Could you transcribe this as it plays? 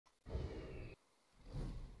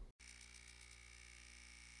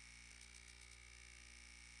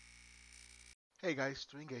Hey guys,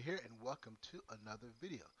 Stringa here and welcome to another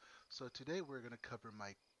video. So today we're going to cover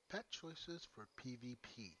my pet choices for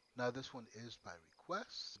PvP. Now this one is by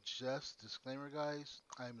request. Just disclaimer guys,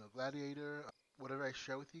 I'm no gladiator. Whatever I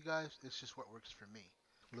share with you guys, it's just what works for me.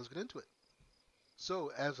 Let's get into it.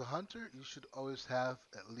 So as a hunter, you should always have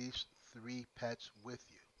at least 3 pets with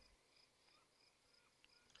you.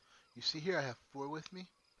 You see here I have 4 with me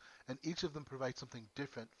and each of them provides something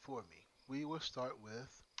different for me. We will start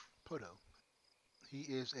with Poto. He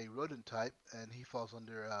is a rodent type and he falls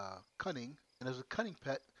under cunning. And as a cunning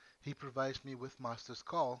pet, he provides me with Master's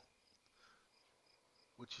Call,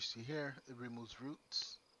 which you see here. It removes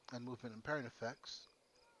roots and movement and parent effects.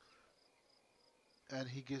 And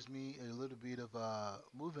he gives me a little bit of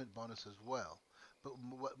movement bonus as well. But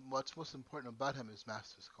what's most important about him is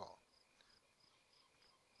Master's Call.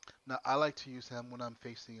 Now, I like to use him when I'm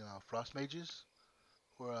facing Frost Mages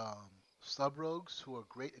or sub rogues who are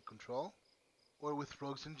great at control, or with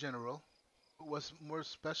rogues in general. What's more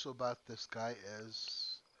special about this guy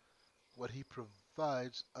is what he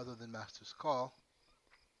provides other than Master's Call,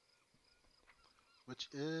 which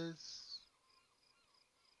is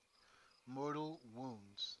Mortal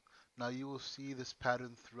Wounds. Now you will see this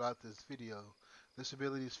pattern throughout this video. This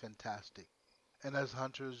ability is fantastic. And as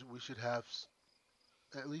hunters, we should have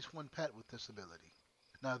at least one pet with this ability.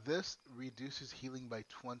 Now this reduces healing by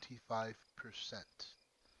 25%.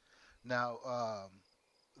 Now,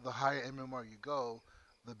 the higher MMR you go,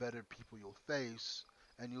 the better people you'll face.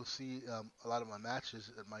 And you'll see a lot of my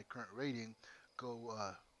matches at my current rating go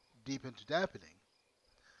deep into dampening.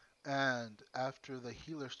 And after the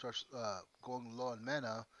healer starts going low on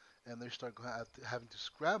mana, and they start having to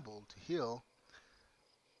scramble to heal,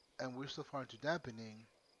 and we're so far into dampening,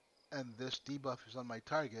 and this debuff is on my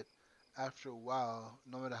target, after a while,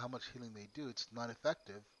 no matter how much healing they do, it's not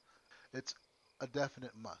effective. It's a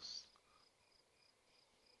definite must.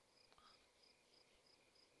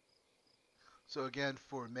 So again,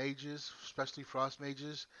 for mages, especially frost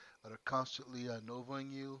mages that are constantly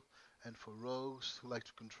novaing you, and for rogues who like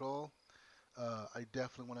to control, I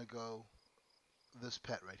definitely want to go this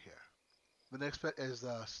pet right here. The next pet is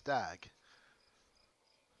Stag.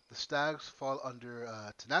 The Stags fall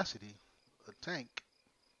under Tenacity, a tank,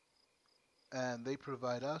 and they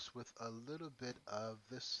provide us with a little bit of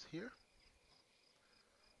this here.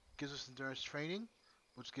 Gives us endurance training,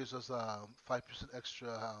 which gives us 5%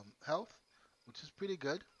 extra health, which is pretty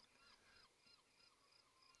good.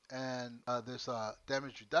 And this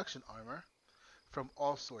damage reduction armor from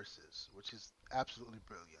all sources, which is absolutely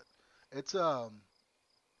brilliant. It's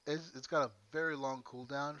it's got a very long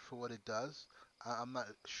cooldown for what it does. I'm not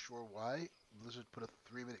sure why Blizzard put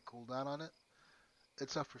a 3-minute cooldown on it.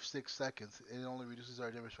 It's up for 6 seconds. It only reduces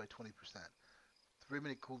our damage by 20%.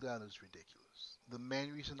 3-minute cooldown is ridiculous. The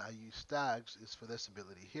main reason I use Stags is for this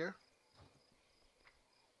ability here.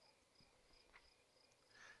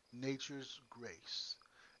 Nature's Grace.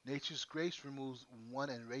 Nature's Grace removes 1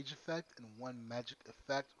 enrage effect and 1 magic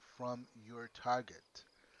effect from your target.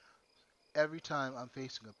 Every time I'm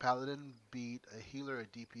facing a paladin, be it a healer or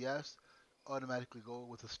DPS, automatically go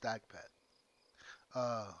with a Stag pet.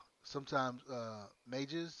 Sometimes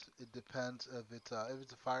mages, it depends if it's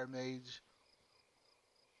a fire mage.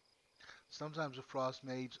 Sometimes a frost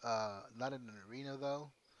mage, not in an arena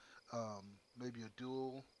though. Maybe a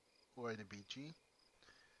duel or in a BG.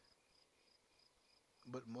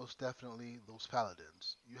 But most definitely those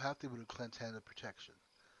paladins. You have to be able to cleanse hand of protection.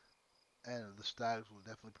 And the stags will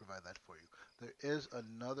definitely provide that for you. There is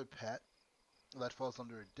another pet that falls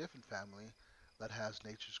under a different family that has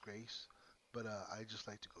Nature's Grace, but I just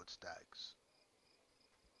like to go with stags.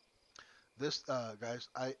 This, guys,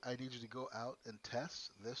 I need you to go out and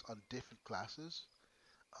test this on different classes.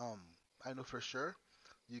 Um, I know for sure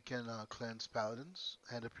you can cleanse paladins,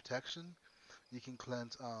 hand of protection. You can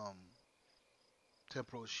cleanse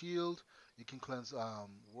temporal shield. You can cleanse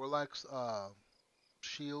warlocks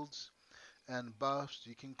shields and buffs.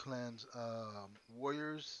 You can cleanse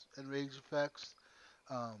warriors and rage effects.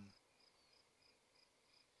 Um,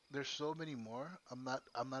 there's so many more. I'm not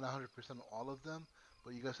 100% on all of them,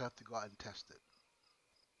 but you guys have to go out and test it.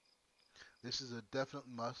 This is a definite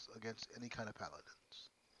must against any kind of paladins.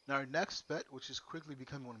 Now our next pet, which is quickly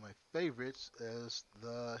becoming one of my favorites, is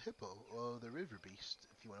the hippo or the river beast,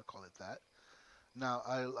 if you want to call it that. Now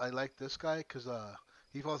I like this guy because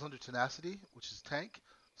he falls under tenacity, which is tank,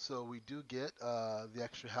 so we do get the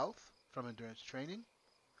extra health from endurance training,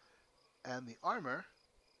 and the armor,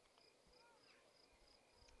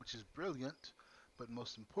 which is brilliant, but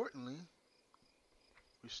most importantly,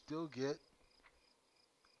 we still get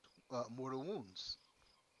mortal wounds.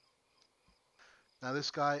 Now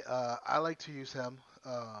this guy, I like to use him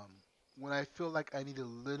when I feel like I need a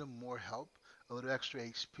little more help, a little extra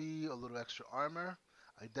HP, a little extra armor.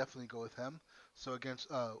 I definitely go with him. So against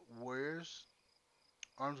warriors,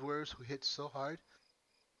 arms warriors who hit so hard,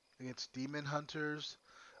 against demon hunters,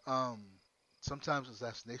 um, sometimes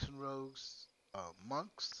assassination rogues,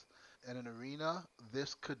 monks, in an arena,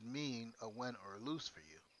 this could mean a win or a lose for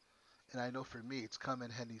you. And I know for me, it's come in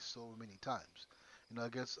handy so many times. You know,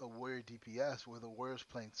 against a warrior DPS where the warrior's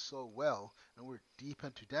playing so well, and we're deep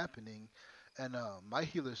into dampening, and my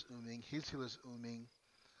healer's ooming, his healer's ooming,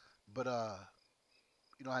 but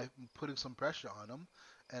you know, I'm putting some pressure on him,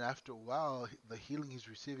 and after a while, the healing he's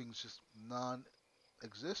receiving is just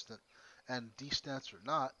non-existent, and D-stance or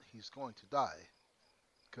not, he's going to die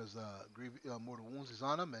because mortal wounds is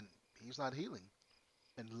on him, and he's not healing.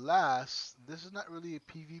 And last, this is not really a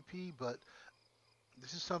PvP, but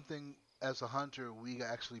this is something as a hunter we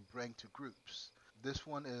actually bring to groups. This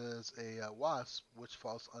one is a wasp, which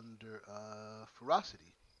falls under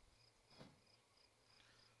ferocity,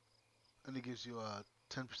 and it gives you a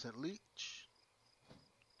 10% leech,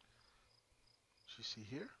 which you see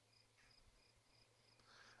here,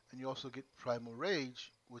 and you also get primal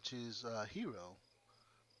rage, which is hero.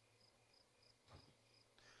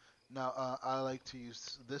 Now I like to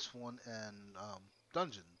use this one in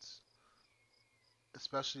dungeons,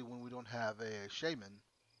 especially when we don't have a shaman.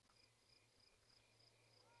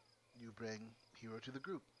 You bring hero to the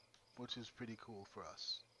group, which is pretty cool for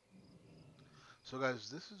us. So guys,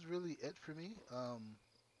 this is really it for me.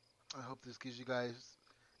 I hope this gives you guys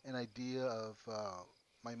an idea of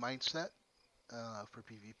my mindset for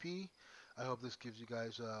PvP. I hope this gives you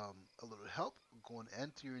guys a little help going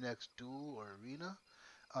into your next duel or arena.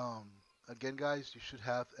 Um, Again, guys, you should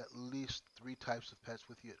have at least three types of pets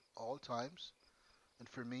with you at all times. And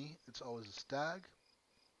for me, it's always a stag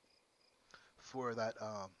for that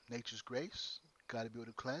nature's grace. Got to be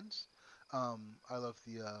able to cleanse. I love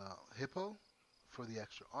the hippo for the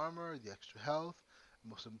extra armor, the extra health,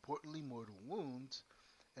 most importantly, mortal wounds.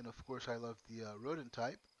 And of course, I love the rodent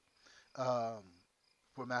type um,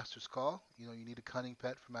 for Master's Call. You know, you need a cunning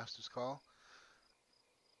pet for Master's Call,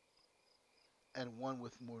 and one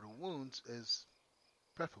with mortal wounds is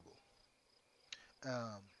preferable.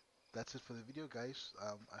 Um, that's it for the video, guys.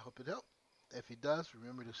 I hope it helped. If it does,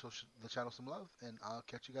 remember to show the channel some love, and I'll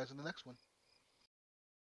catch you guys in the next one.